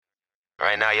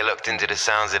Right now you're looked into the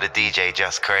sounds of the DJ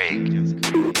Just Craig.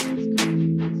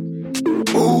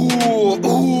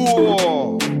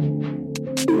 Ooh.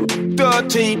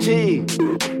 Dirty T.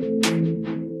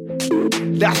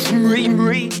 That's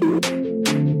Mree.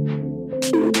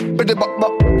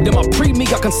 Then my pre-me,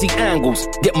 I can see angles.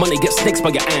 Get money, get snakes by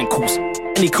your ankles.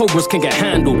 Any cobras can get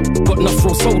handled. Got enough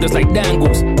raw sodas like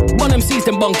dangles. Bun MCs,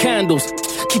 then bun candles.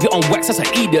 Keep it on wax, that's an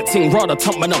idiot thing. Rather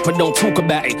tump man up and don't talk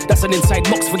about it. That's an inside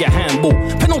box for your handball.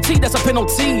 Penalty, that's a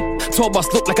penalty. Tour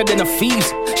bus look like a den of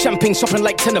thieves. Champagne shopping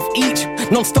like 10 of each.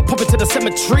 Non-stop popping to the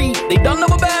cemetery. They don't know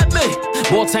about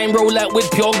me. Wartime roll out with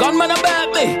pure gunman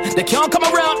about me. They can't come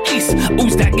around east.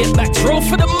 Who's that get back? Draw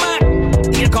for the Mac.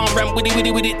 You can't ramp with it.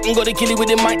 Ain't got to kill it with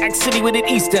it. Might act silly with it.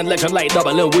 East End like a light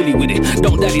double and willy with it.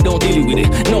 Don't daddy, don't dilly with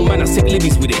it. No man, I sick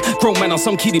libbies with it. Grown man on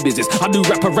some kiddie business. I do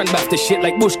rap and run back the shit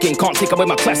like Bush King. Can't take away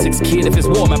my classics, kid. If it's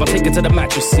warm, I'll take it to the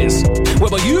mattresses.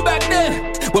 Where were you back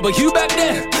then? Where were you back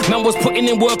then? Man was putting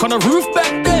in work on the roof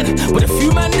back then. With a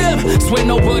few man them. Swear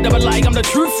no word of a lie, I'm the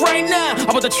truth right now.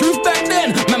 I was the truth back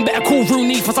then. Man better call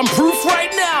Rooney for some proof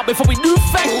right now. Before we do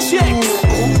fact checks.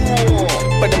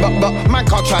 But man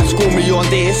can't try and school me on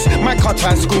this. Man can't try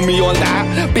and school me on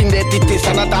that. Been there, did this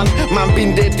and I done. Man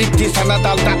been there, did this and I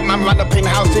done that. Man run up in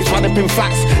houses, run up in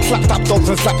flats. Slapped up dogs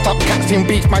and slapped up cats in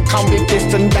beach. Man come with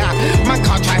this and that. Man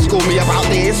can't try and school me about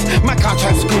this. Man can't try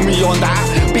and school me on that.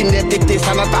 Been there, did this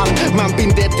and I done. Man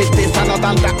been there, did this and I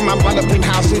done that. Man run up in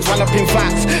houses, run up in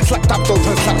flats. Slapped up dogs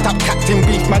and slapped up cats in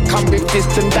beach. Man come with this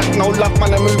and that. No love,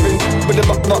 man, I'm moving with the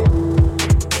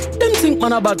Them think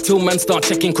man about till man start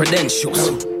checking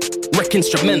credentials. Wreck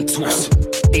instrumentals.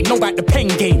 They know about the pen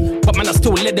game, but man I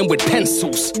still led them with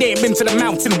pencils. They ain't been to the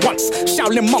mountain once.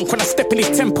 Shaolin monk when I step in his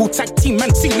temple. Tag team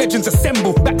man, see legends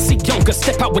assemble. Backseat younger,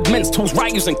 step out with men's tools.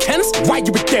 Ryus and Kens, why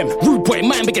you with them? Rude boy,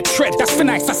 man big a tread. That's for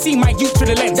nice, I see my youth through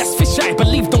the lens. That's fish eye,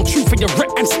 believe don't true for your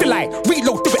rep. And still I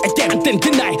reload, do it again and then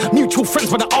deny. Mutual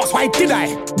friends when I ask why did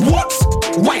I? What?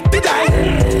 Why did I?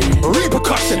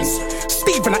 Repercussions.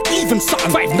 Steven, I even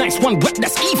something. 5 nice, 1 wet,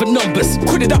 that's even numbers.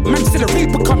 Put it up, man, still a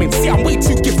reaper coming. See, I'm way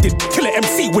too gifted. Killer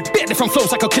MC with bit different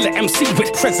flows like a killer MC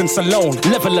with presence alone,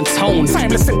 level and tone.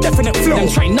 Timeless and definite flow. Them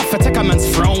try enough for take a man's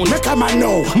throne. Make a man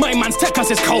know. My man's tech us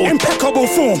is cold. Impeccable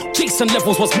form. Jason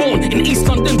Levels was born in East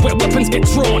London where weapons get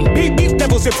drawn. Beef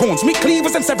devils with horns. Meet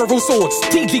cleavers and several swords.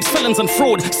 TG's felons and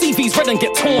fraud. CV's red and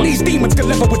get torn. These demons can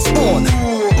level with spawn.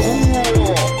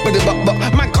 But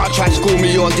man can't try and school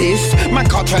me on this. Man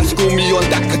can't try and school me on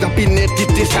that. Cause I've been there,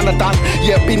 did this and I done.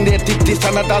 Yeah, been there, did this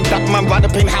and I done that. Man run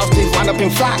up in houses, run up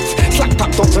in flats. Slapped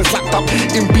up dogs and slapped up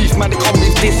in beef. Man, they come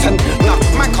with this and nah.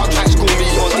 Man can't try and school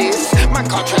me on this. Man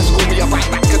can't try and school me about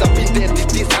that. Cause I've been there, did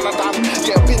this and I done.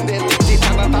 Yeah, been there, did this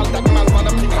and I done that. Man run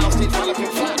up in houses, run up in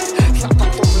flats. Slapped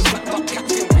up dogs and slapped up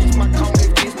cats in beef. Man come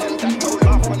with this and that. No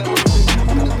love, man.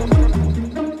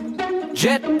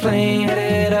 Jet plane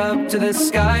headed up to the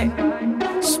sky.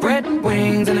 Spread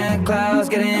wings and the clouds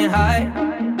getting high.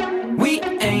 We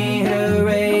ain't hit a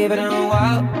rave in a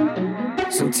while,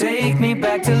 so take me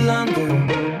back to London.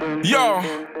 Yo,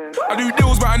 I do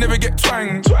deals but I never get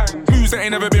twanged. Moves that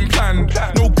ain't never been planned.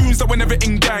 No goons that were never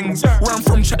in gangs. Where I'm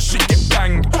from, chat shit get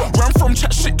banged. Where I'm from,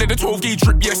 chat shit, let the 12 gauge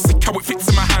drip. Yeah, sick how it fits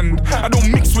in my hand. I don't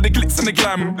mix with the glitz and the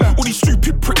glam. All these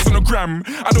stupid pricks on the gram.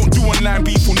 I don't do online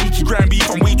beef or Nikki gram beef.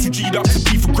 I'm way too G'd up to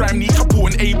beef for gram neat. I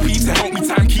bought an AP to help me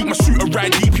time keep my shooter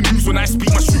ride deep. He moves when I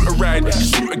speak my shooter ride.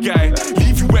 Shoot a guy,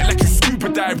 leave you wet like you scuba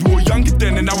dive. We were younger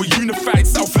then and now we're unified.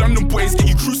 South London boys get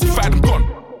you crucified, I'm gone.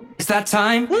 It's that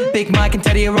time, Big Mike and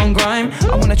Teddy are on grime.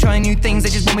 I wanna try new things,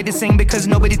 they just want me to sing because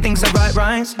nobody thinks I write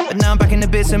rhymes. But now I'm back in the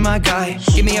biz and my guy,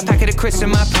 give me a packet of crisps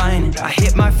and my pine. I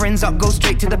hit my friends up, go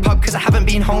straight to the pub cause I haven't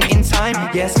been home in time.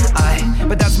 Yes,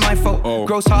 but that's my fault.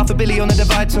 Gross $500 million on the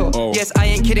Divide tour. Yes, I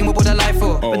ain't kidding, what would I lie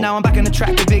for? But now I'm back on the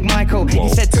track with Big Michael. He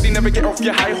said, Teddy, never get off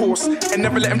your high horse and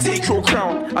never let him take your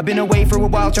crown. I've been away for a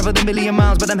while, traveled a million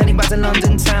miles, but I'm heading back to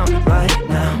London town right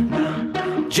now.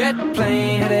 Jet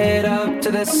plane headed up to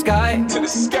the sky.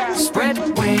 Spread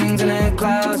wings and the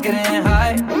clouds getting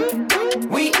high.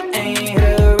 We ain't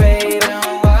hit a rave in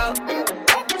a while,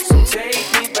 so take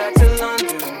me back to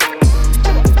London.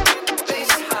 Place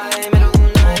high, middle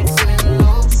night, sitting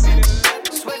low.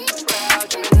 Sweat crowd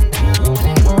dripping down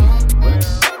in the room.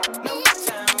 No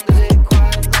town does it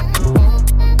quite like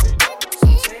home, so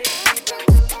take me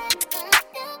back.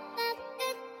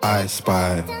 I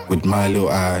spy with my little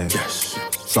eyes. Yes.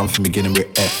 Something beginning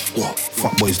with F. What?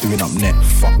 Fuck boys doing up net.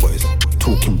 Fuck boys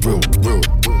talking real.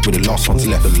 With the last ones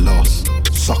left. The last.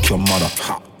 Suck your mother.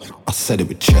 I said it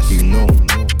with chest. You know.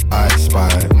 I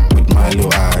spy with my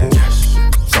little eyes. Yes.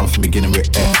 Something beginning with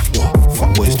F. What?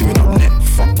 Fuck boys doing up net.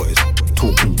 Fuck boys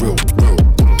talking real.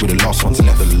 With the last ones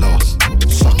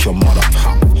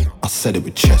said it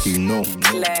with chest, you know.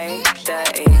 Play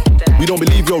dirty. We don't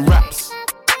believe your raps.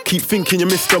 Keep thinking you're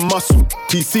Mr. Muscle.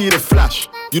 TC the flash.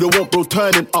 You don't want bro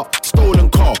turning up. Stolen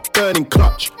car, burning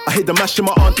clutch. I hit the mash in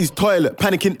my auntie's toilet.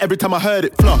 Panicking every time I heard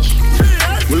it flush.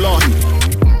 Wallahi.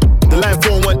 The line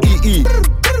phone went EE.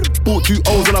 Bought 2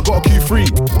 O's and I got a Q3.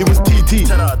 It was TT.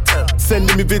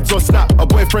 Sending me vids on Snap. A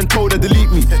boyfriend told her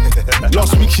delete me.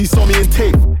 Last week she saw me in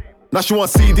tape. Now she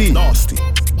wants CD. Nasty.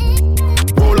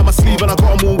 Roll on my sleeve and I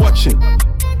got them all watching.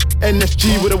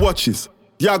 NSG with the watches.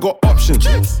 Yeah, I got options.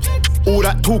 All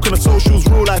that talk on the socials,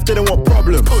 real life, they don't want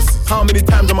problems. How many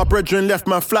times have my brethren left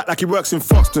man flat like he works in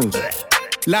Foxtons?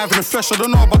 Live in the flesh, I don't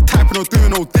know about typing or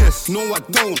doing all this. No, I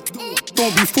don't.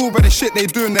 Don't be fooled by the shit they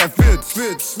do in their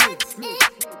vids.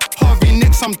 Harvey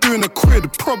Nicks, I'm doing a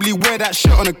quid. Probably wear that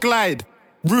shit on a glide.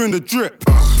 Ruin the drip.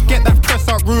 Get that press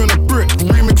out, ruin a brick.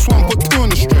 Remix 1, put 2 on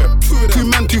the strip. 2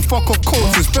 man, 2 fuck off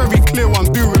coats. It's very clear what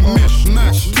I'm doing mish.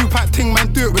 2-pack ting,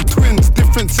 man, do it with twins.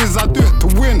 Difference is I do it to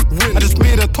win. I just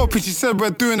made a topic, she said we're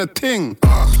doing a ting.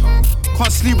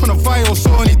 Can't sleep on a vial,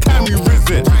 so only time we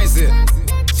visit.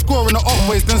 Scoring the up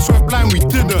ways, then swear blind, we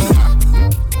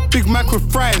didn't. Big Mac with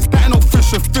fries, that ain't no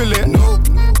fish or fillet.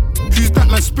 Who's that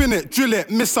man, spin it, drill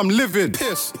it, miss, I'm livid.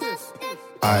 Piss.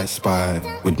 I spy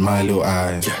with my little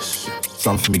eyes. Yes.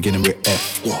 Something beginning with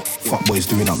F. What? Fuck boys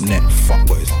doing up net. Fuck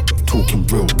boys talking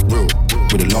real.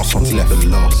 With the last ones left. The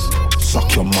last.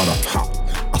 Suck your mother.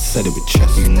 I said it with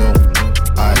chest. You know.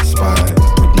 I spy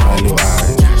with my little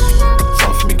eyes.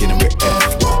 Something beginning with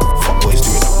F. What? Fuck boys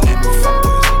doing up net. Fuck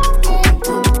boys talking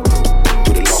real.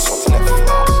 With the last ones left. The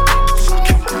last. Suck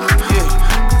your mother. Yeah.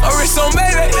 My wrist on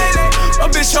Mayday. My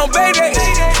bitch on Bayday.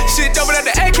 Shit double at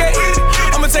the AK.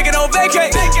 I'ma take it on vacay.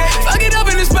 Fuck it up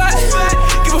in the spot.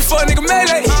 Give a fuck nigga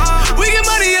melee. We get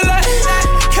money a lot.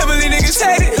 Can't believe niggas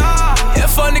hate it. Yeah,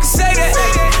 fuck niggas say that.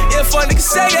 Yeah, fuck niggas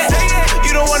say that.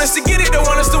 You don't want us to get it, don't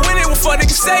want us to win it. Well, fuck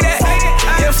niggas say that.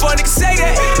 Yeah, fuck niggas say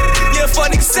that. Yeah,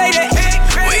 fuck niggas say that.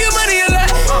 We get money a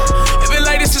lot. It been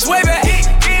like this since way back.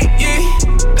 Yeah.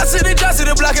 I took the drop to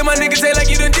the block and my niggas say like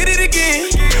you done did it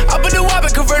again. I put the whopper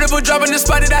convertible, dropping the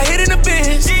spot that I hit in the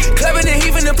bins. Clapping and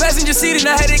heaving the passenger seat and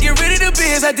I had to get rid of the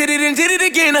bins. I did it and did it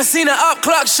again. I seen the op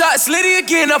clock shot, slitty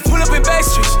again. I pull up in back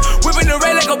streets, whipping the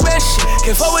ray like a best shit.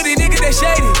 Can't fuck with these niggas, they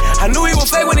shady. I knew he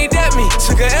was fake when he dapped me.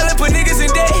 Took a L and put niggas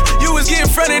in debt. You was getting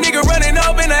fronted, nigga running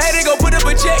up and I had to go put up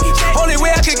a check. Only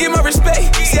way I could get my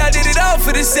respect. See, I did it all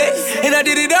for the set, and I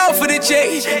did it all for the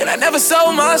check. And I never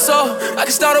sold my soul. I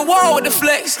could start a war with the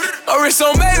flex. My wrist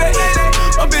on Mayday,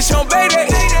 my bitch on Bayday.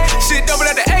 Shit double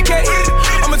at the AK.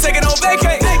 I'ma take it on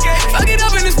vacay. Fuck it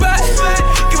up in the spot.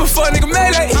 Give a fuck nigga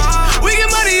melee. We get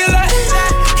money a lot.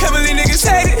 Can't believe niggas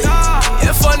hate it.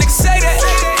 Yeah, fuck niggas say that.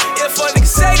 Yeah, fuck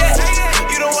niggas say that.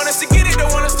 You don't want us to get it,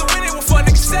 don't want us to win it. Well, fuck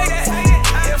niggas say that.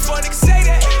 Yeah, fuck niggas say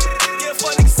that. Yeah,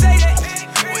 fuck niggas say that.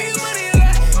 We get money a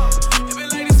lot. It been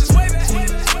like this since way back.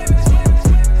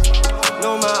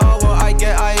 No matter what I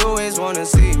get, I always wanna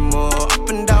see more. Up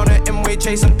and down the M-way,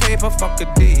 chasing paper, fuck a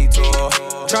detour.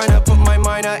 Tryna put my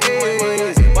mind at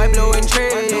ease, by blowing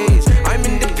trees. I'm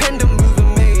independent,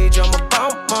 moving major, I'm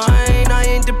about mine. I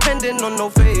ain't dependent on no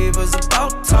favors,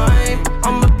 about time.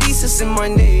 I'm a beast, it's in my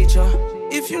nature.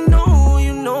 If you know,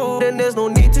 you know, then there's no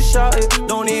need to shout it.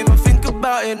 Don't even think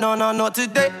about it, no, not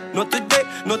today. Not today,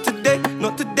 not today,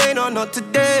 not today, no, not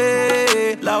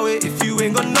today. Allow it if you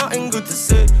ain't got nothing good to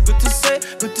say. Good to say,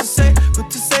 good to say, good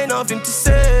to say, nothing to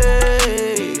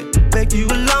say. Beg you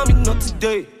allow me not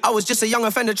today. I was just a young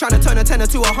offender trying to turn a 10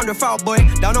 to 100 foul boy.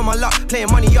 Down on my luck, playing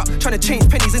money up, trying to change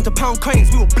pennies into pound coins.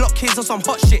 We would block kids on some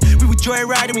hot shit. We would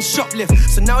joyride and we shoplift.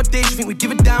 So nowadays you think we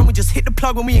give it down, we just hit the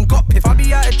plug when we ain't got piff. I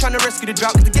be out here trying to rescue the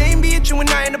drought, cause the game be itching when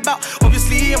I ain't about.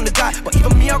 Obviously I'm the guy, but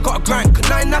even me I got a grind, cause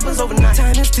nothing happens overnight.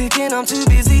 Time is ticking, I'm too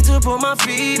busy to put my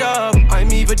feet up.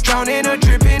 I'm either drowning or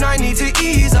dripping, I need to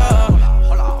ease up.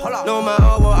 No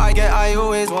matter what I get, I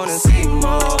always wanna see more.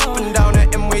 Up and down the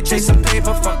M-way, chasing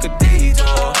paper, fuck a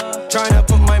detour. Tryna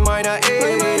put my mind at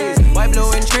ease, why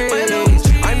blowing trees?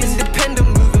 I'm independent,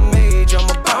 moving major, I'm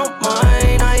about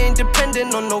mine. I ain't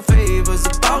dependent on no favors,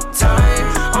 about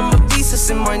time. I'm a beast, it's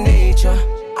in my nature.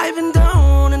 I've been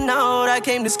down and out, I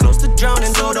came this close to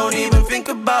drowning. So don't even think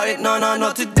about it, no,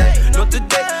 not today. Not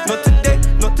today, not today,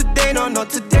 not today, no, not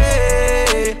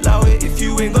today. Allow it if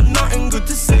you ain't got nothing good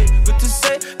to say. Good to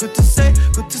say, good to say,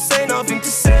 good to say, nothing to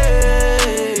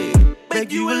say.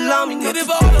 Beg you allow me not to. Get it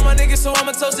for all of my niggas, so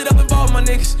I'ma toast it up and ball my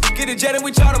niggas. Get it jet and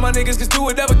we charter my niggas, cause do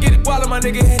whatever, get it while my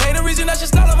nigga. It ain't a reason I should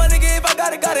stall on my nigga. If I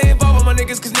got it, gotta involve my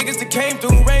niggas, cause niggas that came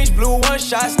through range blue, one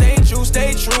shot, stay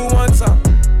true one time.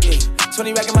 Yeah.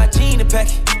 20 rack in my jean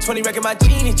packet, 20 rack in my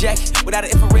jean jacket. Without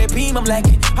an infrared beam, I'm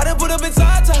lacking. I done put up in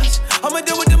tatas, I'ma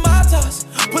deal with the matas.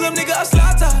 Pull up, nigga, a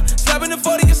slaughter. Slapping the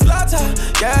 40 and slaughter.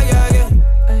 Yeah.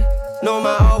 No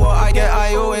matter what I get,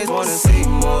 I always wanna see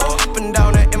more. Up and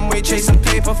down the M-way, chasing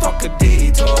paper, fuck a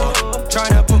detour.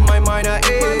 Tryna put my mind at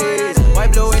ease. Why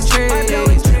blowing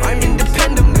trees? I'm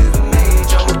independent, moving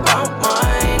major. I'm about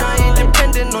mine. I ain't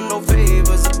dependent on no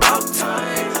favors. About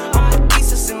time. I'm a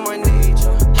thesis in my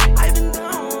nature. I've been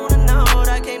down and out.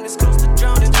 I came this close to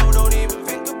drowning, so don't even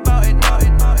think about it.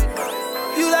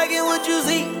 You liking what you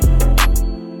see?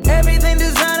 Everything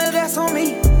designer, that's on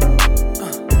me.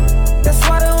 That's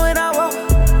why when I walk,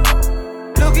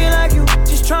 looking like you,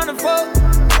 just tryna fuck.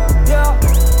 Yeah,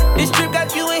 this trip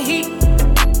got you in heat.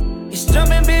 It's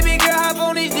jumping, baby girl, hop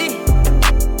on this D.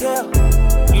 Yeah,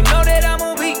 you know that I'm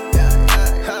on beat.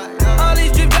 All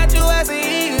these trips got you as a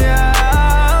heat.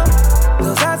 Yeah,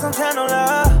 cause I some kind of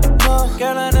love.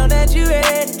 Girl, I know that you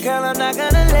ready. Girl, I'm not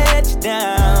gonna let you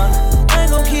down. I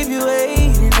ain't gon' keep you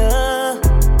waiting up.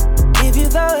 If you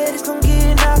thought it's gon'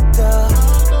 get knocked up,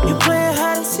 you playing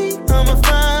hide and seek, I'ma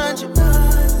find you.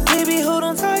 Baby, hold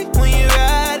on tight when you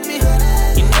ride me.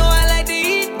 You know I like to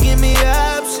eat, give me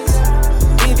options.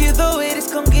 If you throw it,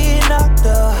 it's gon' get knocked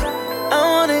up. I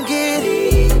wanna get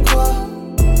equal.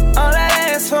 All I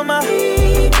ask for my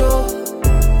ego.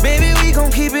 Baby, we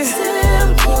gon' keep it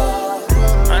simple.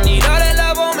 I need all that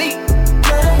love on me.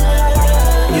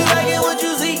 You like it what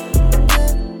you see.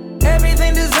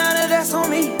 Everything designer, that's on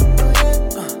me.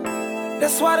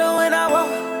 That's why when I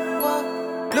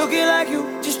walk, looking like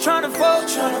you, just tryna fuck,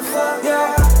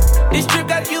 yeah. This trip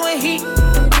got you in heat.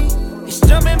 It's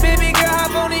jumping, baby girl,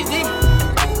 hop on these knees.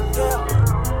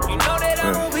 Yeah. You know that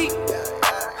I'm on beat.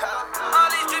 All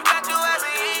these trips got you as a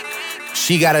heat.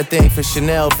 She got a thing for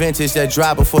Chanel vintage that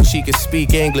dropped before she could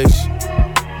speak English.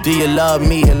 Do you love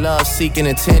me and love seeking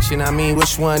attention? I mean,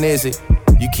 which one is it?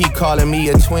 You keep calling me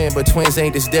a twin, but twins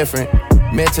ain't this different.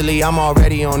 Mentally, I'm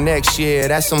already on next year.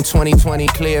 That's some 2020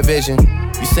 clear vision.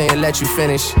 You saying let you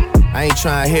finish, I ain't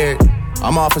trying to hear it.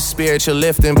 I'm off of spiritual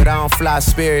lifting, but I don't fly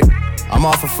spirit. I'm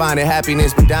off of finding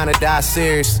happiness, but down to die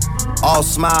serious. All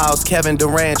smiles, Kevin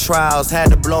Durant trials. Had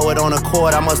to blow it on a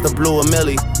court, I must have blew a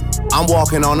milli. I'm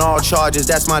walking on all charges,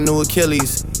 that's my new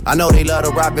Achilles. I know they love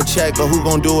to rock a check, but who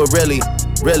gon' do it really?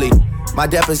 Really? My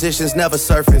depositions never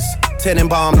surface.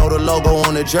 Tenenbaum know the logo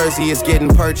on the jersey is getting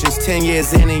purchased. 10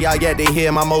 years in and y'all yet to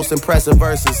hear my most impressive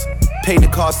verses. Paid the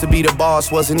cost to be the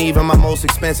boss, wasn't even my most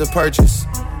expensive purchase.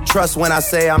 Trust when I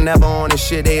say I'm never on the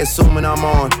shit they assuming I'm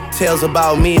on. Tales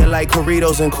about me and like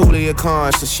Corritos and Coolia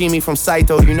Khan. Sashimi from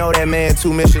Saito, you know that man,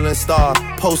 2 Michelin star.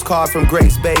 Postcard from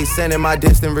Grace Bay, sending my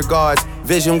distant regards.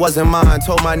 Vision wasn't mine,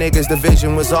 told my niggas the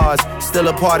vision was ours. Still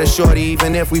a part of shorty,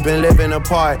 even if we been living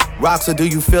apart. Rocks will do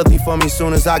you filthy for me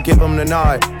soon as I give him the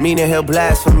nod. Meaning he'll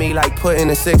blast for me like putting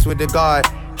a 6 with the guard.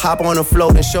 Hop on a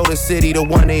float and show the city the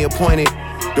one they appointed.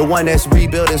 The one that's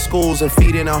rebuilding schools and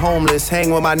feeding the homeless.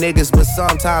 Hang with my niggas, but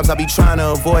sometimes I be trying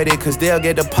to avoid it, cause they'll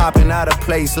get to popping out of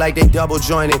place like they double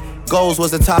jointed. Goals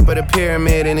was the top of the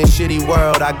pyramid in this shitty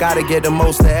world. I gotta get the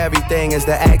most of everything as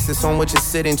the axis on which it's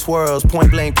sitting twirls.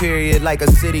 Point blank period like a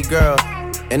city girl.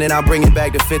 And then I bring it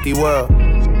back to 50 world.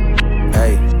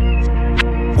 Hey.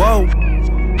 Whoa.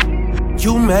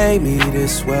 You made me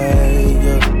this way,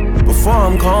 yeah. Before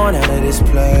I'm gone out of this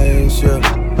place, yeah.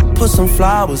 Put some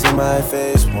flowers in my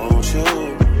face, won't you?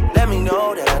 Let me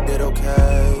know that I did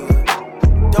okay.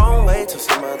 Don't wait till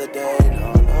some other day,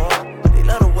 no. They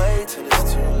love to wait till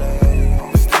it's too late.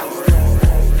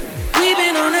 We've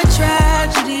been on a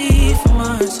tragedy for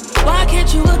months. Why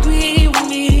can't you agree with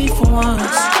me for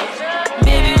once?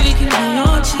 Maybe we can be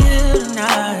on chill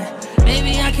tonight.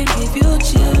 Maybe I can give you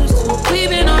chills too. We've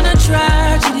been on a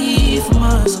tragedy for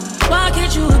months. Why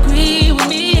can't you agree with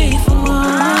me for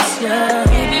once? Yeah.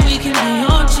 Maybe we can be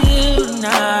on chill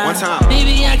tonight. One time.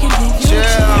 Maybe I can give you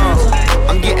chills.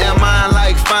 I'm getting mine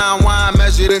like fine wine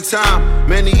measured in time.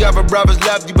 Many other brothers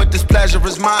love you, but this pleasure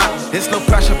is mine. There's no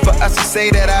pressure for us to say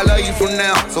that I love you from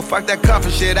now. So fuck that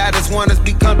comfort shit, I just want us to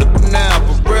be comfortable now.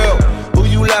 For real, who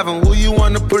you loving, who you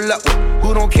wanna pull up with?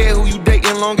 Who don't care who you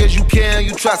dating, long as you care and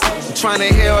you trust me. I'm trying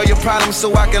to hear all your problems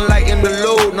so I can lighten the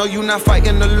load. No, you not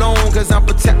fighting alone, cause I'm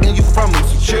protecting you from them,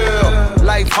 so chill.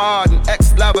 Life hard and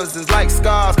ex-lovers is like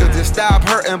scars, cause it stopped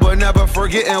hurting but never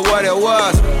forgetting what it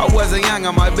was. I wasn't young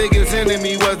and my biggest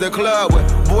enemy was the club with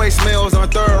voicemails on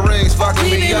third rings fucking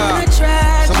me up. So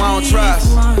I don't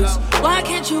trust. Why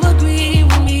can't you agree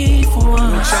with me for once?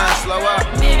 I'm trying to slow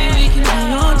up. Maybe we can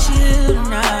be on chill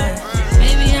tonight.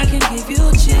 Maybe I can give you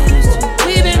chills too.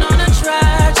 We've been on a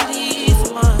tragedy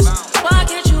for months. Why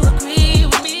can't you agree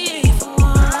with me for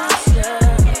once?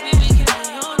 Yeah. Maybe we can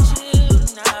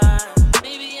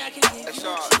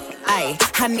Ay,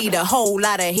 I need a whole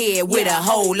lot of head with a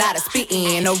whole lot of spit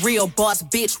in. A real boss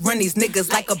bitch run these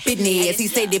niggas like a business. He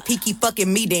said if he keep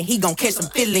fucking me, then he gon' catch some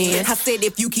feelings. I said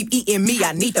if you keep eating me,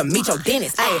 I need to meet your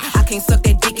dentist. Ay, I can't suck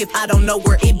that dick if I don't know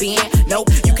where it been. Nope,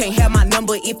 you can't have my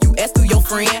number if you ask through your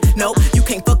friend. Nope, you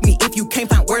can't fuck me if you can't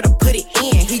find where to put it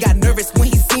in. He got nervous when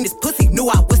he seen his pussy, knew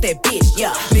I was that bitch.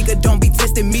 Yeah, nigga, don't be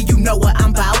testing me, you know what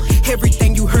I'm about.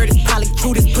 Everything you heard is probably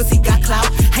true, this pussy got clout.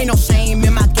 Ain't no shame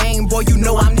in my game, boy, you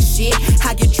know I'm the shit.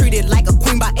 I get treated like a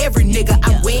queen by every nigga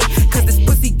I'm with. Cause this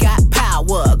pussy got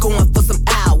power, going for some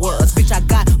hours. Bitch, I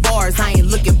got bars, I ain't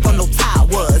looking for no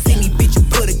towers. Any bitch you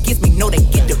put against me, know they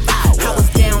get devoured. I was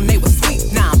down, they was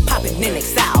sweet, now I'm popping in they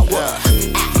sour.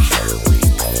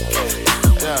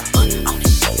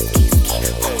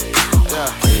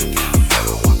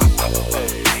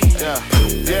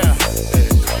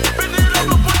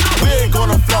 We ain't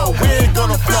gonna flow, we ain't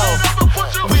gonna flow.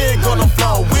 We ain't gonna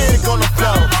flow, we ain't gonna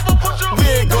flow. We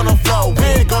ain't gonna flow, we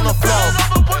ain't gonna flow.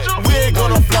 We ain't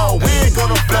gonna flow, we ain't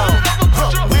gonna flow.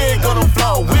 We ain't gonna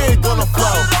flow, we ain't gonna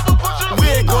flow. We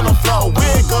ain't gonna flow, we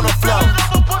ain't gonna flow.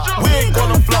 We ain't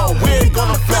gonna flow, we ain't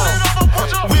gonna flow.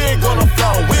 We ain't gonna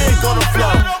flow, we ain't gonna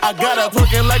flow. I got her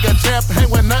twerking like a champ, hang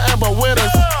with nothing but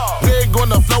winners. We ain't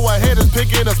gonna flow, our head is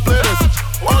picking the splitters.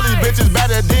 All these bitches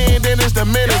better then it's the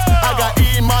minutes. I got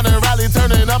E-Mon and Riley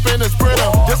turning up in the Sprinter.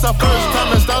 This her first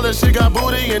time installing, she got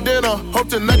booty and dinner. Hope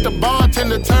tonight the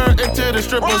bartender turn into the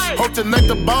strippers. Hope tonight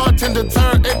the bartender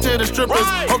turn into the strippers.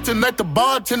 Hope tonight the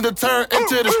bartender turn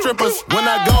into the strippers. When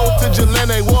I go to Jalen,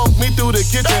 they walk me through the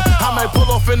kitchen. I might pull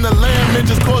off in the land and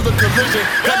just cause a collision.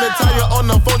 Got the tire on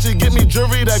the phone, she get me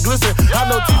jewelry that glisten. I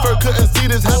know T-Fur couldn't see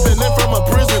this happening from a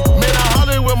prison. Man, I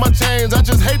hollered with my chains, I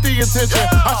just hate the attention.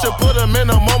 I should put them in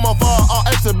a moment for our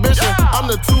exhibition. I'm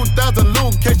the 2000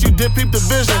 Luke, case you did peep the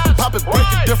vision. Pop it, break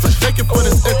it different, shake it for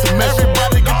this intermission.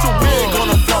 Everybody get your, we ain't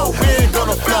gonna flow, we ain't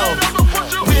gonna flow.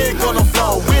 We ain't gonna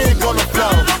flow, we ain't gonna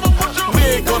flow. We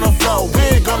ain't gonna flow, we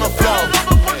ain't gonna flow.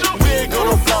 We ain't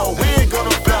gonna flow, we ain't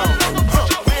gonna flow.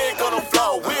 We ain't gonna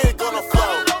flow, we ain't gonna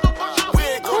flow. We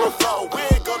ain't gonna flow, we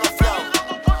ain't gonna flow.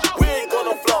 We ain't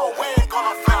gonna flow, we ain't gonna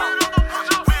flow.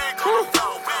 We ain't gonna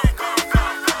flow, we ain't gonna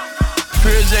flow.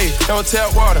 Pure J, don't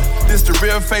tap water. This the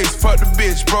real face, fuck the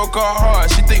bitch, broke our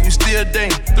heart. She think we still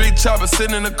dang. 3 choppers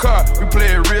sitting in the car, we play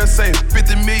it real safe.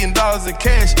 $50 million in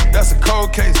cash, that's a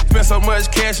cold case. Spent so much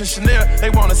cash in Chanel, they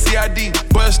want a CID.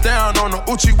 Bust down on the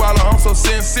Uchi while I'm so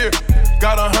sincere.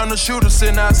 Got 100 shooters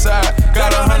sitting outside.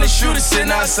 Got 100 shooters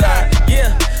sitting outside.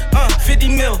 Yeah, 50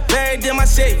 mil, bagged in my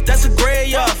safe, that's a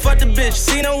graveyard. Fuck the bitch,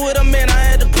 seen her with a man, I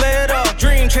had to play it off.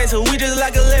 Dream chaser, we just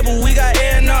like a label, we got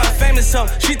A&R. Famous so,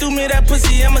 she threw me that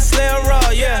pussy, I'ma slay her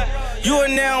raw, yeah. You are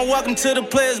now welcome to the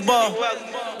players ball.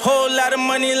 Whole lot of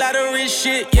money, lot of rich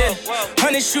shit, yeah.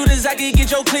 100 shooters, I can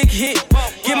get your click hit.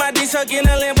 Get my dick suck in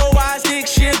a Lambo, I stick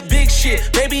shit, big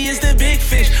shit. Baby, it's the big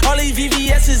fish. All these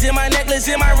VVS's in my necklace,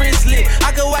 in my wristlet.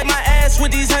 I could wipe my ass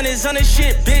with these hundreds on the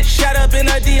shit, bitch. Shot up in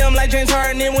a DM like James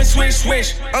Harden, and went swish,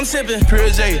 swish. I'm sipping. Pure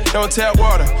J, don't tap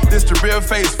water. This the real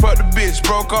face, fuck the bitch,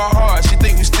 broke our heart. She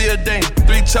think we still dang.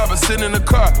 3 choppers sitting in the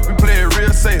car, we play it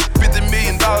real safe. $50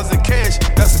 million in cash,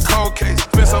 that's a cold case.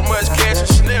 Spent so much cash in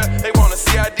Chanel, they want a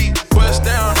CID. Bust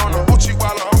down on the Uchi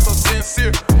while I'm so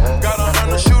sincere. Got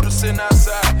 100 shooters sitting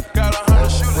outside. Got 100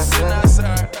 shooters sitting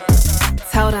outside.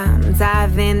 Told them,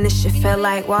 dive in, this shit feel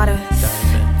like water.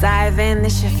 Dive in,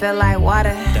 this shit feel like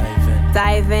water.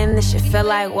 Dive in, this shit feel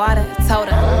like water. Told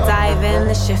them, dive in,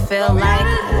 this shit feel like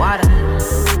water.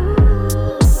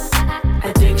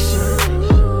 Addiction.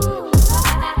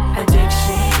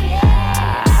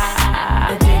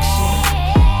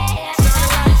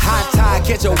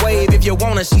 Catch a wave if you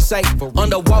wanna, she say.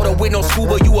 Underwater with no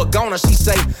scuba, you a goner, she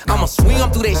say. I'ma swim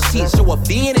through that shit, show a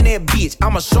fin in that bitch.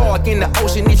 I'm a shark in the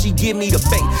ocean if she give me the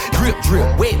bait. Drip,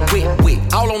 drip, wet, wet,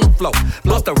 wet, all on the floor.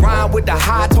 Bust a rhyme with the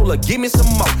high, told her give me some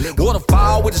more.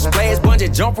 Waterfall with a splash,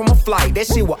 bungee jump from a flight. That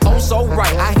shit was oh so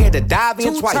right, I had to dive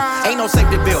in twice. Ain't no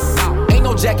safety belt, ain't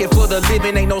no jacket for the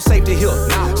living, ain't no safety here.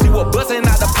 She was busting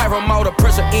out the pipe from all the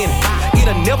pressure in it.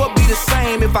 It'll never be the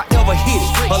same if I ever hit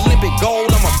it. Olympic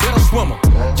gold, I'm a better swimmer.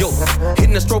 Yo,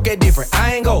 hitting the stroke at different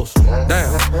angles.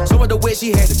 Damn, so with the way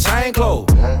she had the chain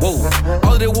closed. Whoa,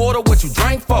 all of the water, what you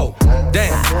drank for?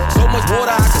 Damn, so much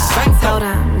water I could sink for. Told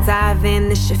them, dive in,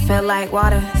 this shit feel like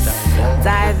water.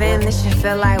 Dive in, this shit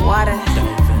feel like water.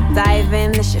 Dive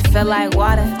in, this shit feel like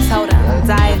water. Told them,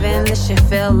 dive in, this shit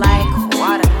feel like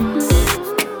water.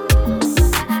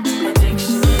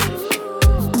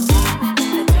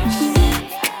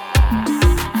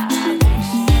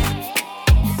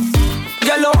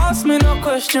 Girl, ask me no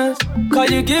question. questions, cause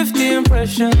you give the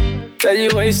impression that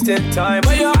you're wasting time.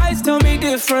 But your eyes tell me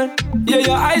different. Yeah,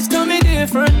 your eyes tell me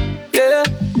different. Yeah,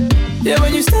 yeah,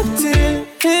 when you stepped in,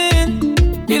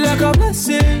 you like a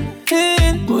blessing.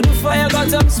 Put the fire,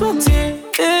 got up sweating.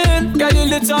 Girl, you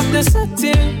lit up the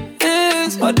setting.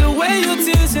 But the way you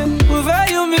teasing,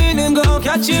 without you meaning, gon'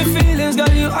 catch your feelings.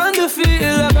 Got you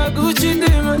undefeated like a Gucci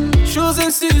demon. Shoes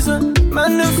in season,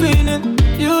 man the feeling.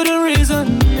 You the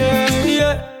reason, yeah,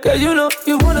 yeah. Girl, you know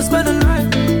you wanna spend the night.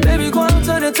 Baby, go on,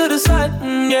 turn it to the side,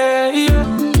 yeah,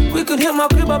 yeah. We could hit my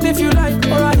crib up if you like,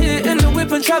 or I hit in the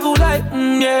whip and travel light,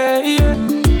 yeah, yeah.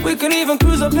 We can even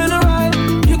cruise up in a ride.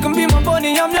 You can be my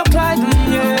Bonnie, I'm your Clyde,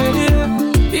 yeah,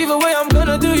 yeah. Either way, I'm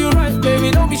gonna do you right, baby.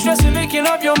 Don't be stressing, making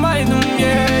up your mind,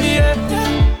 yeah,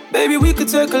 yeah. Baby, we could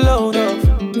take a load off.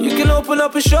 You can open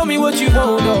up and show me what you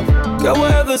hold off. Girl,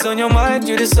 whatever's on your mind,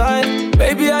 you decide.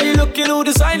 Baby, how you looking, all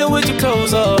designer with your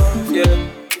clothes off, yeah.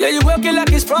 Yeah, you working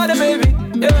like it's Prada, baby,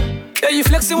 yeah. Yeah, you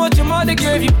flexing what your mother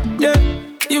gave you, yeah.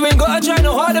 You ain't gotta try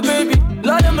no harder, baby.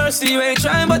 Lord of mercy, you ain't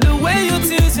trying, but the way you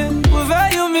teasing,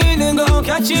 without you meaning, gon'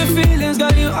 catch your feelings.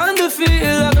 Got you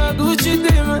undefeated like a Gucci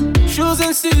demon. Shoes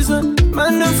in season,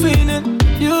 man the feeling.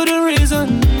 You the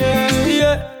reason, yeah,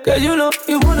 yeah. Girl, you know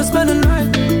you wanna spend the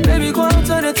night. Baby, go on,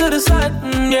 turn it to the side,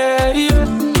 yeah,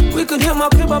 yeah. We could hit my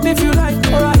crib up if you like,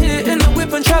 or I hit in the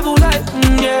whip and travel light,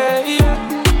 yeah,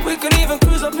 yeah. We could even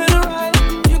cruise up in a ride.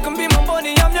 You can be my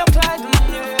Bonnie, I'm your Clyde,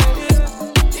 yeah.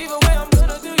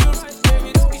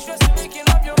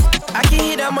 I can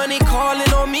hear that money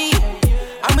calling on me.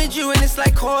 I'm with you and it's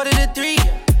like 2:45.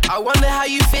 I wonder how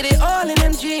you fit it all in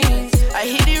them jeans. I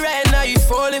hit it right now, you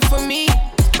falling for me.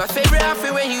 My favorite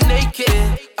outfit when you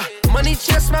naked. Money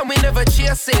chest, man, we never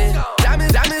chasing.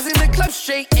 Diamonds in the club,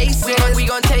 straight aces. We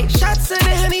gon' take shots of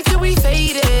the honey till we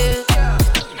faded.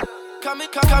 Come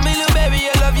in, little baby,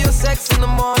 I love your sex in the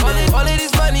morning. All of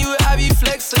this money will have you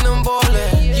flexing and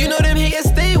ballin'. You know them haters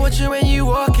stay with you when you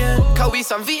walkin'. Cause we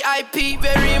some VIP,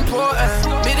 very important.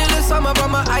 Middle of summer, but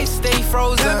my ice stay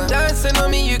frozen. Dancing on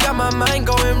me, you got my mind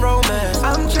going romance.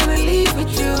 I'm tryna leave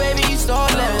with you, baby, you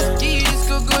stallin'. Give you this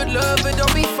good love, but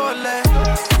don't be fallin'.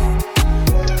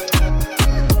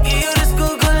 Give you this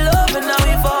good love, and now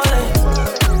we fallin'.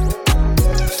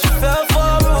 She fell for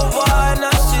a rude boy,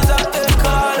 now she's out there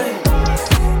calling.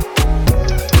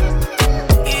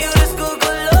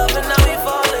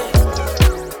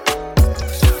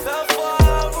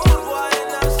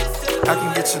 I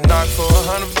can get you knocked for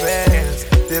 100 bands.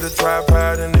 Did a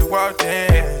drive-by and they walked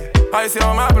in. All you see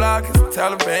on my block is the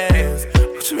Taliban's.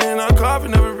 Put you in a car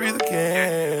and never breathe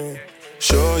again.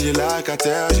 Sure you like I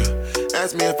tell you.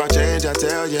 Ask me if I change, I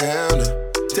tell you hell no.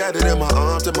 Tatted in my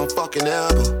arm to my fucking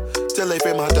elbow. Till they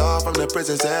free my dog from the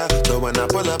prison cell. So when I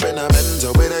pull up in a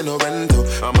Benzo, it ain't no rental.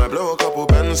 I might blow a couple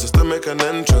pencils to make an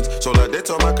entrance. So like dates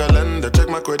on my calendar, check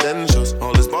my credentials.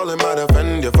 All this ballin' might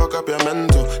offend you, fuck up your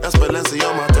mental. That's Balenciaga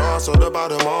on my torso, the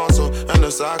bottom also. And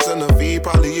the socks and the V,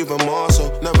 probably even more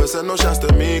so. Never send no shots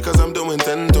to me, cause I'm doing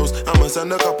 10 toes. I'ma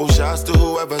send a couple shots to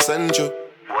whoever sent you.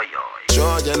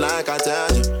 Sure you like I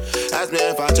tell you. Ask me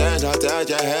if I change, I tell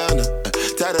you hell no.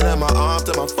 Tatted in my arm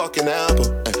to my fucking elbow.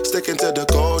 Sticking to the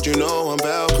code, you know I'm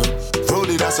Velcro.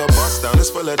 Rudy, that's a bust down, it's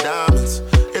full of diamonds.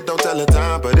 It don't tell the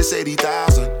time, but it's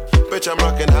 80,000. Bitch, I'm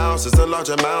rocking houses, a large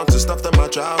amount of stuff in my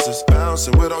trousers.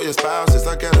 Bouncing with all your spouses,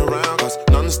 I get around. Cause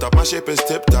non-stop, my ship is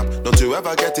tip-top. Don't you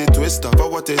ever get it twisted for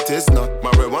what it is not.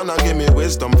 Marijuana give me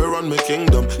wisdom, we run my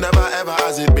kingdom. Never ever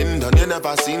has it been done, you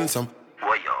never seen some.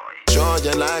 Sure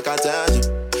you like I tell you.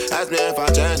 Ask me if I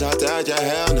change, I tell you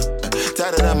hell no.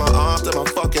 Tatted in my arm to my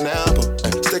fucking elbow.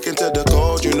 Sticking to the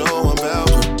code, you know I'm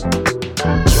Velcro.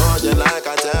 Sure you like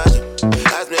I tell you.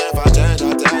 Ask me if I change,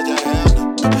 I tell you hell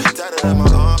no. Tatted in my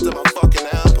arm to my fucking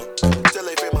elbow. Till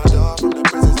they free my dog from the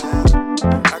prison cell.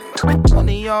 One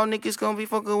of y'all niggas gon' be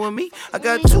fucking with me. I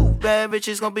got 2 bad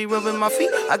bitches gon' be rubbing my feet.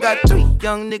 I got 3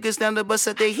 young niggas down the bus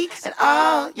at their heat. And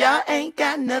all y'all ain't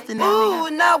got nothing in me. Ooh,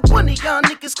 not one of y'all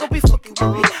niggas gon' be fucking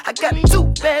with me. I got 2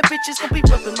 bad bitches gon' be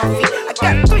rubbing my feet. I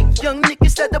got 3 young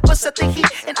niggas at the bus at their heat.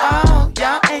 And all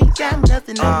y'all ain't got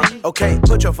nothing in me. Okay,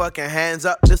 put your fucking hands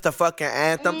up, this the fucking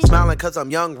anthem. Smiling cause I'm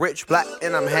young, rich, black,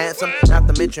 and I'm handsome. Not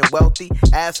to mention wealthy,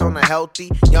 ass on a healthy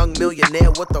young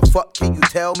millionaire. What the fuck can you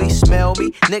tell me? Smell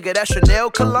me? Nigga, that's Chanel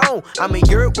cologne. I'm in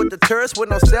Europe with the tourists with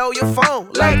no cellular phone.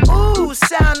 Like, ooh,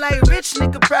 sound like rich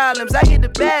nigga problems. I hit a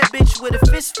bad bitch with a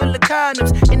fist full of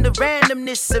condoms. In the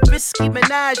randomness of risky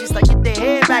menages. Like, get the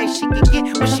head right, she can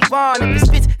get what she want. If it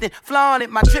spits, then flaunt it.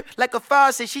 My drip like a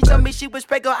faucet. She told me she was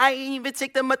pregnant, I ain't even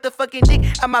take the put the fucking dick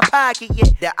out my pocket, yeah.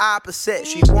 The opposite,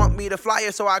 she want me to fly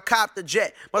her, so I cop the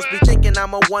jet. Must be thinking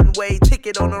I'm a one-way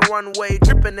ticket on a runway,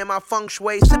 dripping in my feng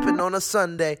shui, sipping on a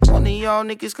Sunday. One of y'all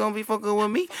niggas gonna be fucking with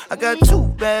me. I got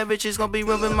 2 bad bitches gonna be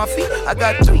rubbing my feet. I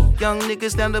got 3 young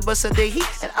niggas down the bus of their heat,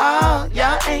 and all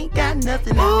y'all ain't got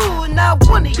nothing. Ooh, not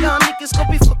one of y'all niggas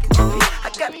gonna be fucking with me.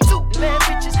 I got 2 bad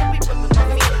bitches gonna be rubbing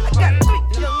my feet. I got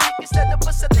 3 young niggas down the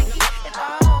bus of their heat, and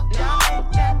all y'all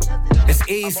ain't got nothing. It's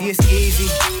easy, it's easy.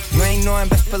 You ain't knowing,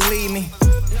 best believe me.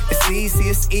 It's easy,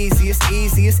 it's easy, it's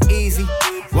easy, it's easy.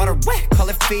 Water wet, call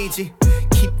it Fiji.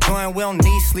 Keep going, we don't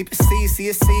need sleep. It's easy,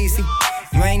 it's easy.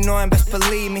 You ain't knowing, best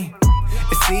believe me.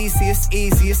 It's easy, it's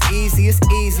easy, it's easy, it's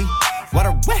easy.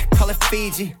 Water wet, call it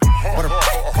Fiji. Water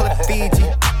wet, call it Fiji.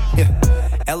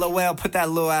 Yeah. LOL, put that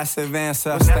little ass advance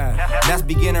up. What's that? That's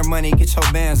beginner money, get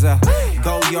your bands up.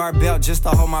 Gold yard belt just to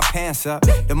hold my pants up.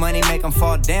 The money make them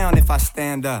fall down if I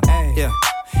stand up. Yeah.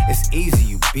 It's easy,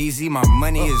 you busy. My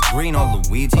money is green on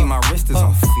Luigi. My wrist is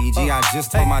on Fiji. I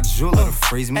just told my jeweler to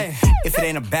freeze me. If it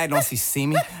ain't a bag, don't see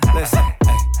me. Listen,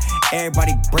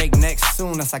 everybody break neck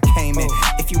soon as I came in.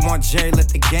 If you want Jerry, let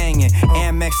the gang in.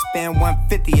 Amex spend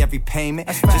 $150 every payment.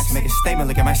 Just make a statement,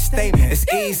 look at my statement. It's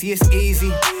easy, it's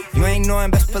easy. You ain't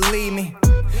knowing, best believe me.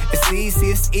 It's easy,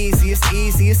 it's easy, it's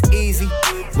easy, it's easy.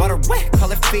 Water wet,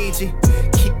 call it Fiji.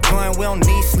 Keep going, we don't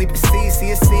need sleep. It's easy,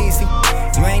 it's easy.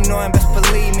 You ain't knowing, best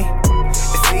believe me.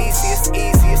 It's easy, it's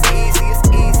easy, it's easy, it's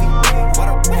easy.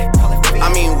 Water wet, call it Fiji.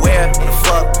 I mean, where the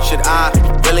fuck should I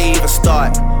really even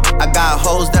start? I got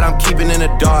hoes that I'm keeping in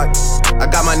the dark. I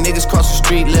got my niggas cross the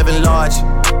street living large.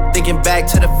 Thinking back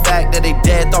to the fact that they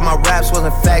dead, thought my raps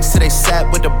wasn't facts till they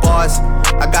sat with the bars.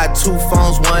 I got 2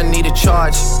 phones, one need a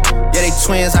charge. Yeah, they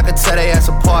twins, I could tell they ass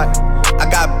apart. I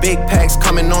got big packs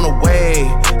coming on the way.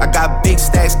 I got big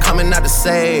stacks coming out to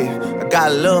save. I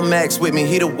got Lil Max with me,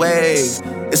 he the wave.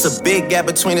 It's a big gap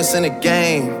between us in the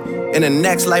game. In the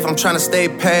next life, I'm trying to stay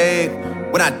paid.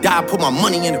 When I die, put my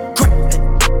money in the grave.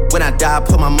 When I die,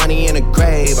 put my money in the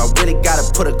grave. I really gotta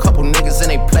put a couple niggas in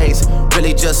their place.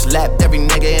 Really just lapped every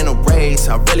nigga in a race.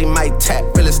 I really might tap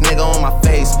realest nigga on my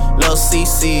face. Lil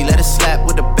CC, let it slap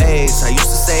with the bass. I used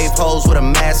to save hoes with a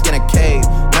mask in a cave.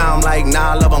 Now I'm like,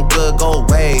 nah, love, I'm good, go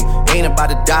away. Ain't about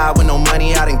to die with no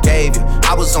money I done gave you.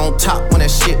 I was on top when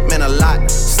that shit meant a lot.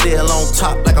 Still on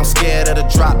top like I'm scared of the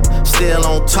drop. Still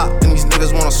on top and these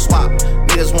niggas wanna swap.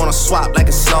 Niggas wanna swap like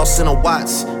it's sauce in a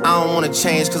Watts. I don't wanna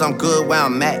change cause I'm good where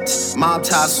I'm at. Mob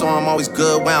tie, so I'm always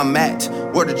good where I'm at.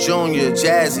 Word to Junior,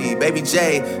 Jazzy, Baby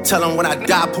J. Tell them when I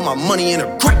die, put my money in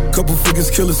a grave. Couple figures,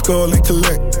 kill a skull and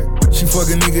collect. She fuck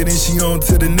a nigga, then she on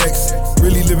to the next.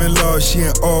 Really living large, she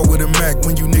ain't all with a Mac.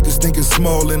 When you niggas thinking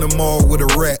small in the mall with a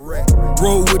rat.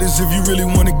 Roll with us if you really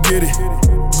wanna get it.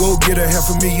 Go get a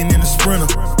 $500,000 in a Sprinter.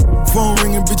 Phone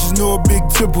ringing, bitches know a big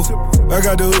tipple. I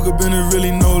got the hook up and it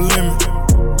really no limit.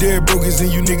 Dead brokers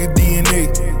in you nigga DNA.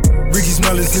 Ricky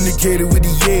Smiley's indicated with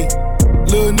the yay.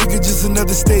 Little nigga, just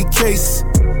another state case.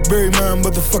 Bury my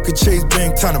motherfucker Chase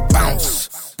Bank, time to bounce.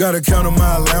 Gotta count on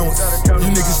my allowance. You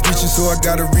niggas snitching, so I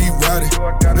gotta reroute it.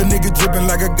 A nigga dripping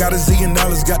like I got $1 zillion.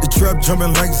 Got the trap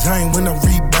jumping like Zayn when I'm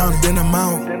rebounding. Then I'm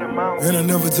out, and I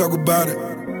never talk about it.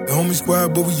 The homie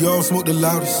squad, but we all smoke the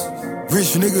loudest.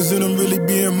 Rich niggas and I'm really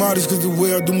being modest. Cause the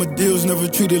way I do my deals, never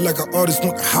treated like an artist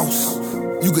want the house.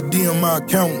 You could DM my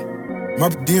account. My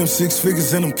DM 6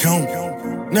 figures and I'm counting.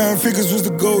 9 figures was the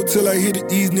goal till I hit it.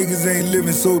 These niggas ain't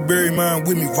living, so bury mine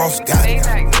with me. Ross got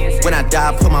it. When I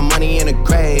die, put my money in a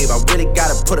grave. I really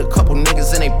gotta put a couple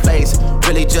niggas in their place.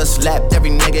 Really just lapped every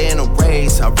nigga in a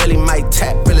race. I really might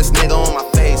tap realest nigga on my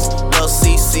face. Lil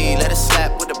CC, let it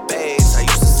slap with the bass. I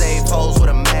used to save hoes with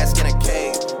a mask in a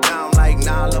cave. Now I'm like,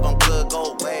 nah, love, I'm good,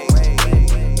 go away.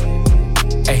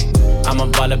 Hey, I'm a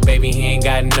baller, baby, he ain't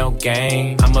got no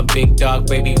game. I'm a big dog,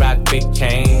 baby, rock big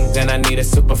chains. And I need a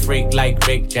super freak like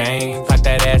Rick James. Pop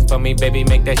that ass for me, baby,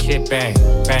 make that shit bang,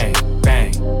 bang,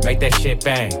 bang. Make that shit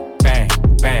bang, bang,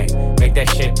 bang. Make that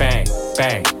shit bang,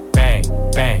 bang, bang,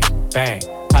 bang, bang.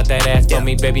 Pop that ass for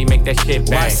me, baby, make that shit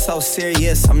bang. Why so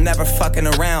serious? I'm never fucking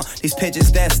around. These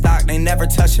pigeons dead stock, they never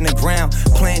touching the ground.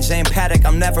 Playing Jane Paddock,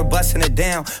 I'm never busting it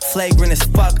down. Flagrant as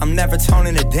fuck, I'm never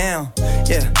toning it down.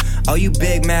 Yeah, oh you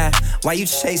big mad. Why you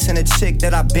chasing a chick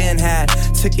that I been had?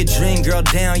 Took your dream girl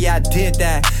down, yeah I did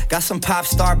that. Got some pop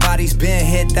star bodies, been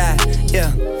hit that.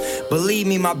 Yeah, believe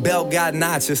me, my belt got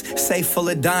notches. Safe full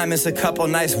of diamonds, a couple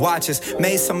nice watches.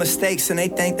 Made some mistakes and they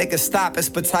think they could stop us,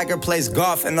 but Tiger plays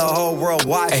golf and the whole world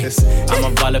watches. Ay, I'm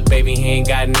a baller, baby, he ain't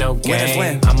got no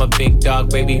game. I'm a big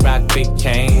dog, baby, rock big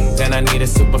chains. And I need a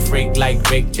super freak like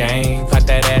Rick James. Pop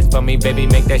that ass for me, baby,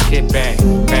 make that shit bang,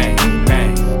 bang,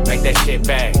 bang. Make that shit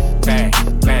bang, bang,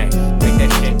 bang. Make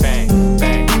that shit bang,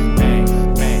 bang,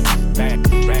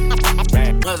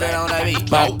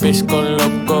 My bitch go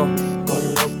loco.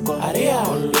 Maria,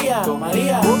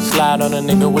 Maria. Slide on a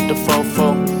nigga with the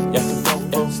fofo. Yeah,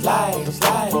 slide.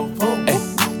 Ay,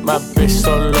 my bitch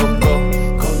so loco.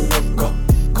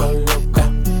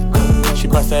 She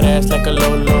bust that ass like a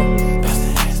Lolo.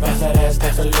 Bust that ass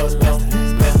like a Lolo.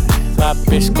 My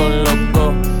bitch go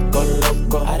loco.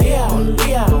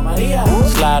 Maria.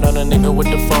 Slide on a nigga with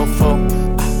the fofo.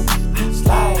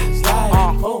 Slide.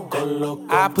 Go loco.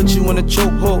 I put you in a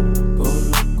chokehold.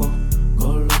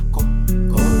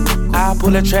 I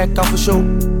pull that track off for show.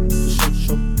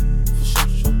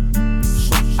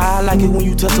 I like it when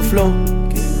you touch the floor.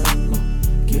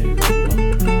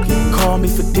 Call me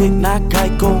for dick, not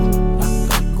Geico.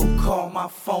 Call my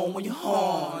phone when you're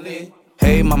horny.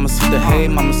 Hey, mama, see the hay,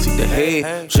 mama, see the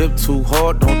hay. Drip too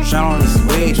hard, don't drown on this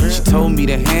wave. She told me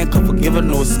to handcuff her, give her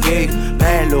no escape.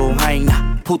 Bad little hyena.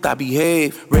 Puta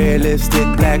behave, red lipstick,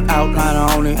 black outline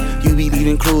on it. You be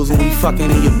leaving clues when we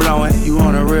fucking and you blowing. You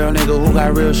on a real nigga who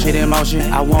got real shit in motion.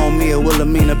 I want me a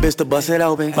Wilhelmina bitch to bust it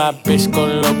open. My bitch go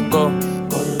loco.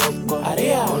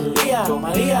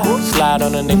 Maria. Slide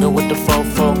on a nigga with the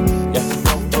fofo. Yeah,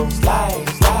 slide.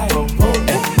 Ay,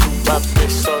 my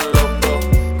bitch so loco.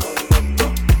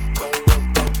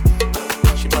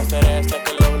 She bust that ass like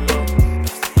a Lolo.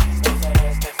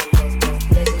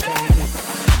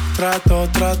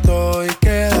 Trato y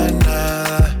queda en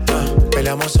nada.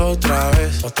 Peleamos otra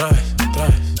vez.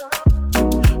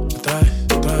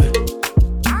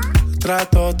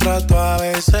 Trato, a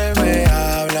veces me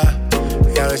habla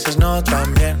y a veces no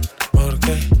tan bien. ¿Por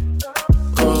qué?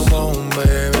 Como un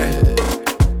bebé.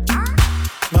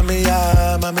 Mami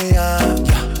ya,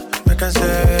 me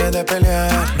cansé de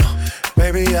pelear.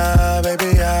 Baby ya,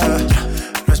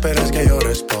 no esperes que yo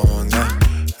responda.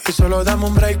 Y solo dame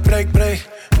un break.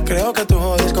 Creo que tú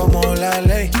jodes como la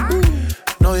ley.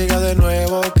 No digas de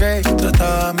nuevo, ok.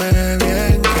 Trátame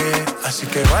bien, que. Así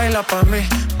que baila pa' mí.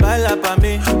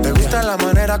 Me gusta la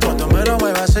manera cuando me lo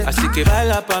muevas así. Así que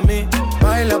baila pa' mí.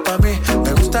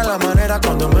 Me gusta la manera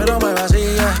cuando me lo muevas así.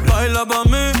 Yeah. Baila pa'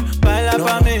 mí.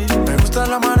 Me gusta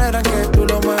la manera en que tú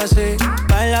lo mueves así.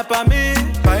 Baila pa' mí.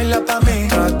 Trátame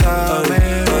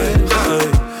bien.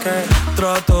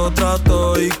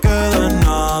 Trato y queda en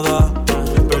nada.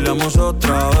 Peleamos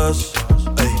otra vez.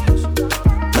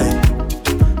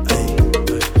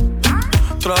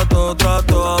 Trato,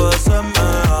 a veces me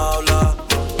habla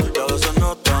y a veces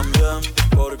no tan bien.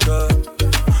 ¿Por qué?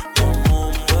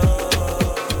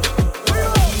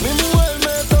 Mi mujer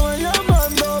me estaba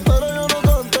llamando, pero yo no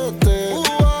contesté.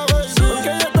 Porque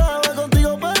ella estaba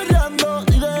contigo perreando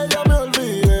y de ella me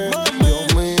olvidé. Dios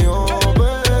mío,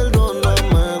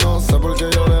 perdóname, no sé por qué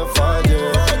yo le fallé.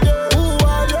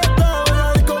 Yo estaba en la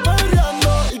disco perreando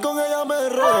y con ella me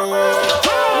regué.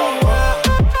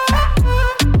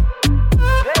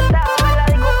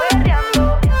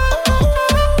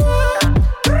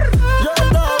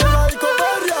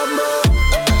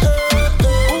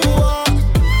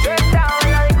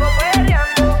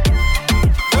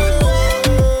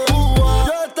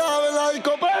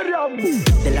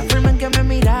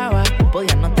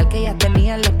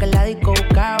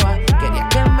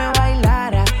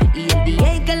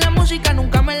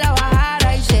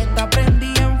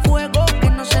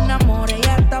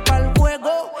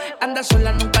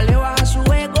 Sola nunca le baja su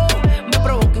ego. Me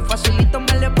provoca y facilito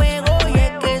me le pego. Y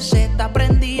es que se está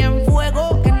prendida en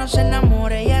fuego. Que no se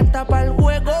enamore, ella está pa'l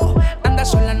juego. Anda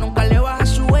sola nunca le baja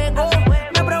su ego.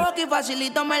 Me provoca y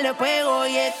facilito me le pego.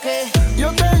 Y es que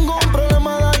yo tengo un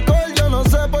problema de alcohol, yo no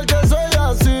sé por qué soy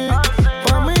así.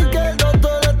 Pa' mí que el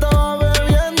doctor estaba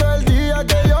bebiendo el día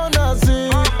que yo nací.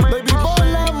 Baby,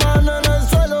 pon la mano en el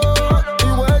suelo y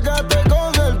huégate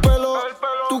con el pelo.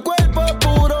 Tu cuerpo es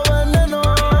puro veneno.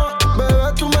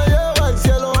 Tú me llevas al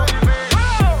cielo.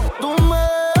 Tú me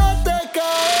dejaste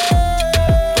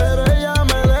caer, pero ella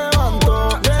me levantó.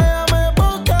 Déjame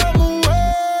poca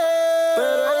mujer,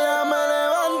 pero ella me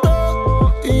levantó.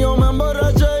 Y yo me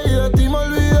emborraché y de ti me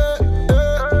olvidé.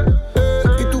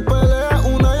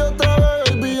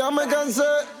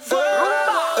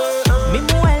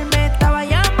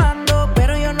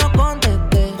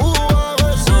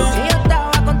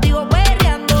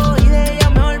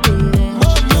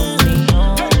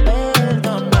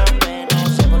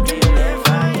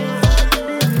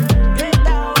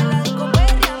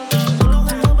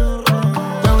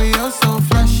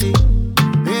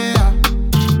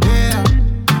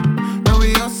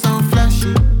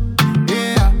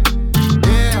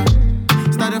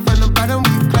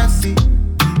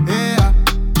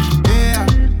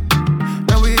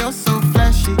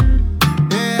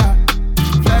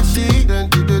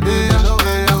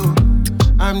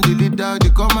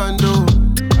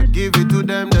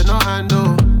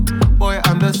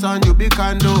 Babylon, you be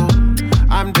Kano.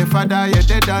 I'm the father, yeah,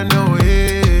 they don't know.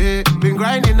 Hey, been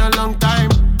grinding a long time.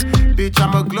 Bitch,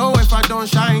 I'm a glow if I don't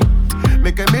shine.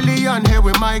 Make $1 million here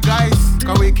with my guys.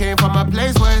 Cause we came from a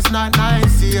place where it's not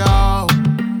nice, yo.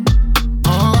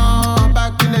 Oh,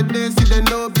 back in the day, see they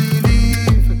no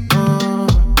believe. Oh,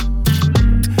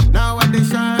 now when they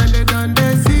shine, they done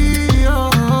they see,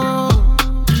 oh.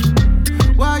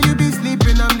 While you be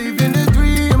sleeping, I'm living the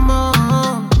dream, oh.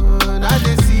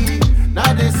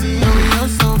 Now they see, oh, we are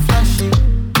so flashy.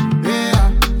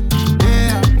 Yeah,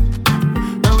 yeah.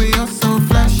 Now we are so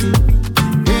flashy.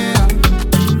 Yeah,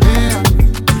 yeah.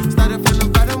 Started from the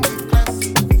bottom with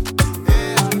classy.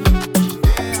 Yeah,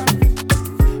 yeah.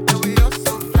 Now we are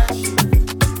so flashy.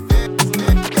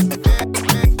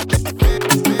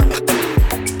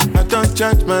 I don't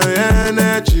charge my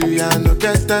energy. I no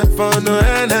get time for no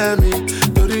enemy.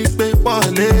 Torí pé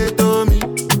wọ́n lè tó mi.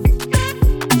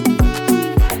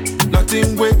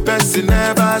 Nothing with person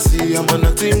never see. I'm on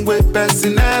nothing with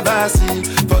person never see.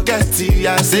 Forget it,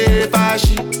 I say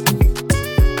fashi.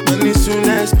 Money soon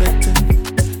expected.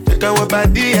 Check out what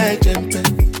body I jump.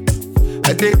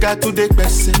 I take out to the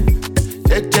person.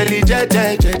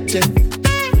 Je.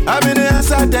 I'm in the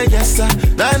answer, the yes sir.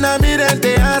 Then I'm in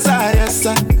the answer, yes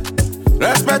sir.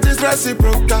 Respect is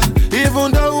reciprocal,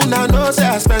 even though una know say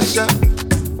I special.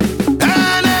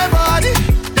 Anybody,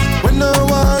 when no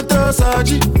one throws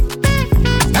surgery.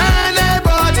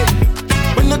 Anybody,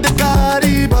 when no the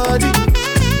carry body.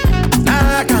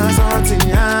 I can't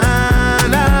something,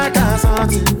 I can't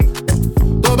something.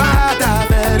 Go back to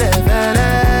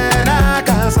I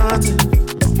can't something.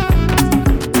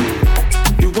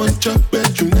 You want your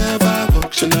bed, you never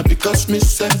walk. Should not because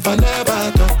myself, I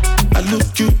never talk. I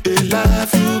look you, they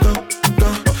laugh, you go.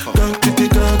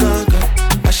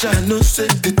 I shall no say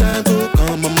the time go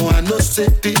come, mama, I no say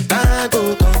the time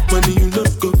go come. When you no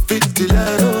go fit till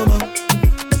I don't know.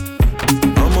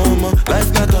 Mama,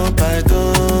 life not on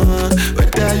python.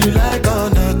 Whether you like or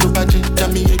not, go back to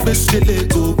me, you best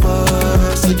go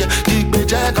pass. So yeah, keep me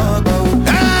jack on go.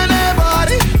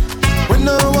 Anybody, when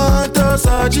no one throws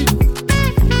surgery.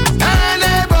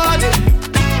 Anybody,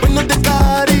 when no the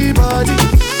carry body.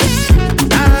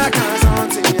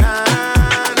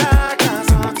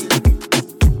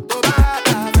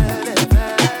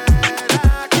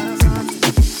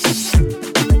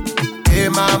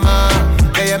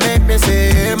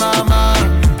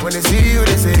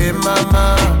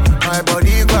 Mama, my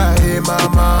body cry, hey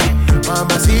mama,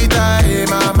 mamacita, hey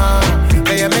mama.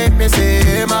 Can you make me say,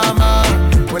 hey mama?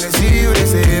 When they see you, they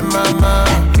say, hey mama,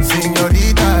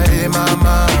 señorita, hey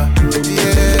mama,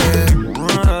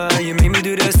 yeah. You make me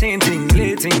do the same thing,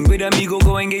 lating. With amigo,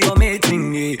 go and get your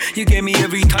mating, eh. You get me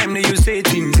every time that you say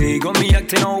things, eh. Got me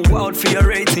acting all wild for your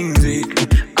ratings, eh.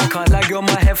 I can't lie, girl,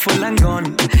 my head full and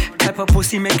gone. Type of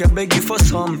pussy make I beg you for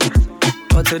some.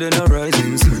 Hotter than a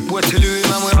rising sun. What to do,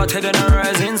 man, we're hotter than a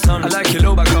rising sun. I like your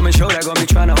low back, come and show that, got me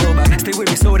tryna hold back. Stay with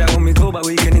me so that when we go back,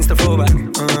 we can insta flow back.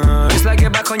 It's like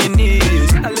get back on your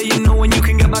knees. I let you know when you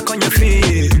can get back on your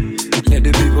feet. Let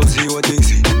the people see what they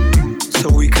see, so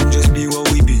we can just be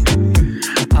what we be.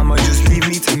 I'ma just leave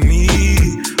me to me.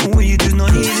 What you do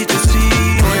not easy to see.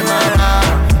 Hey mama,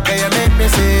 can you make me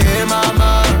say, hey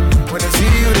mama? When I see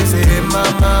you, they say, hey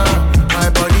mama. My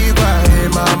body cry, hey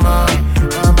mama.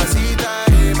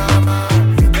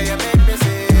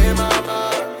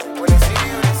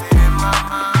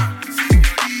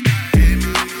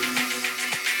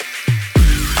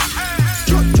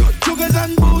 Juggers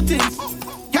and bootings.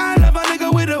 Can't love a nigga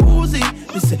with a Uzi.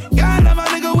 Listen, can't love a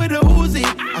nigga with a Uzi.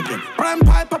 Again, prime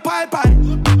piper.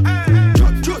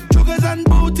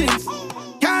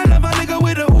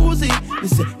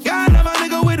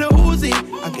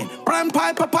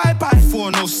 For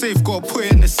no safe, gotta put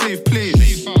it in the safe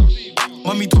place.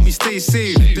 Mommy told me stay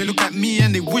safe. They look at me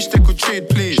and they wish they could trade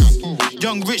place.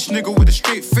 Young rich nigga with a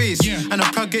straight face. And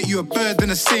I can't get you a bird in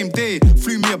the same day.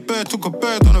 Flew me a bird, took a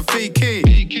bird on a vacay.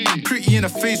 Pretty in the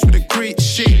face with a great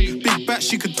shape. Big back,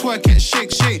 she could twerk and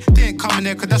shake. They ain't coming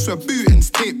there cause that's where booting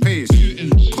state pays.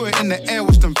 Put it in the air,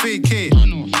 watch them vacate.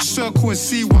 Circle and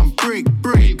see one break.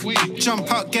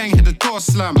 Jump out gang, hit the door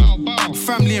slam.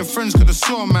 Family and friends could have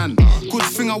saw man. Good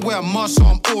thing I wear a mask so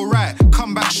I'm alright.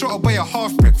 Come back, shot away a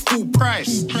half brick, full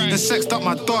price. Then sexed up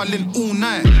my darling all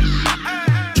night.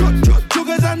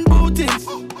 Juggers and bootings.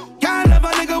 Can't love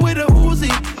a nigga with a Uzi.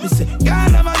 Listen,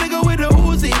 can't love a nigga with a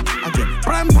Uzi. Again,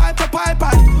 prime piper.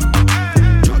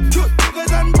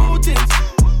 Juggers and bootings.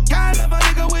 Can't love a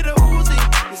nigga with a Uzi.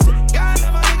 Listen, can't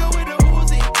love a nigga with a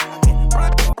Uzi. Again,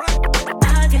 prime. I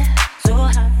get so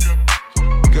high.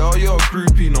 Girl, you're a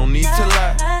groupie, no need to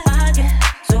lie. I get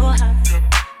so high.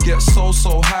 Get so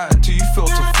so high till you feel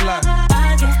to flat.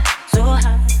 I get so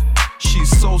high.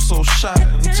 She's so shy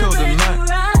until the night.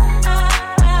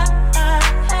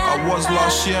 I was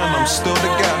last year and I'm still the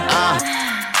guy.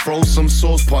 Throw some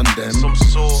sauce pon them.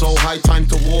 So high time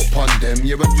to walk pon them.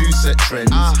 Yeah, I do set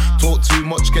trends. Talk too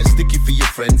much, get sticky for your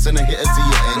friends, and I hit her to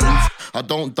your ends. I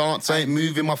don't dance, I ain't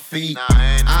moving my feet.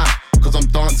 Cause I'm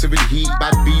dancing with heat.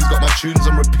 Bad bees got my tunes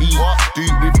on repeat. Do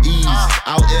it with ease.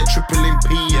 Out here tripling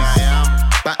P's.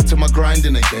 Back to my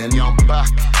grinding again.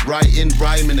 Writing,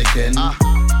 rhyming again.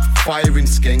 Firing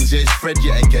skanks, yeah, it's Fred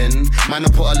yet again. Man, I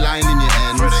put a line in your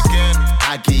ends.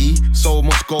 Aggie, so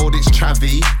much gold, it's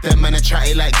Travy. Them men are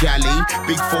chatty like Galley.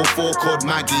 Big 4-4 called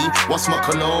Maggie. What's my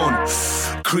cologne?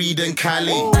 Creed and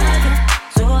Cali.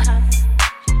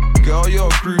 Girl, you're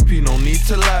a groupie, no need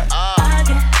to lie. I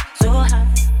get so high.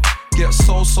 Get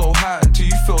so high till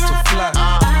you feel to flat.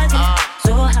 I get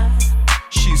so high.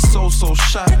 She's so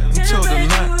shy until the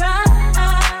night.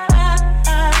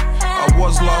 I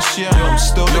was last year, I'm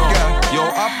still the guy. Yo,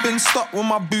 I've been stuck with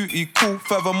my booty, cool.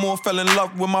 Furthermore, fell in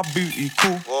love with my booty,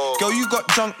 cool. Girl, you got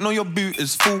junk, know your boot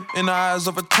is full. In the eyes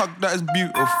of a tug that is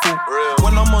beautiful.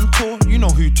 When I'm on tour, you know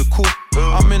who to call.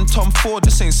 I'm in Tom Ford,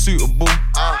 this ain't suitable.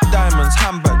 Diamonds,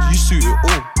 handbags, you suit it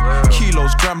all.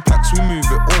 Kilos, gram packs, we move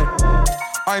it all.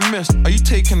 I missed, are you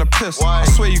taking a piss? I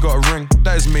swear you got a ring,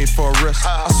 that is made for a wrist.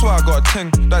 I swear I got a ting,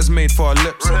 that is made for our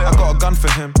lips. I got a gun for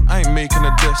him, I ain't making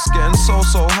a diss. Getting so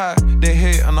high, they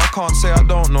hate and I can't say I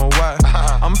don't know why.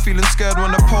 I'm feeling scared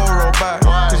when the pole roll back.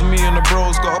 Cause me and the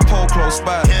bros got a pole close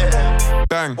by.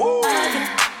 Bang.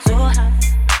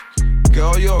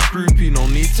 Girl, you're a groupie, no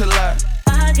need to lie.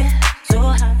 I get so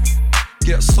high.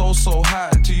 Get so high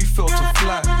till you feel to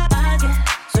flat. I get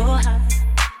so high.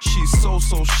 She's so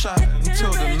shy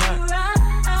until the night.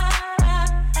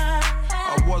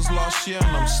 I was last year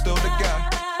and I'm still the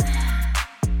guy.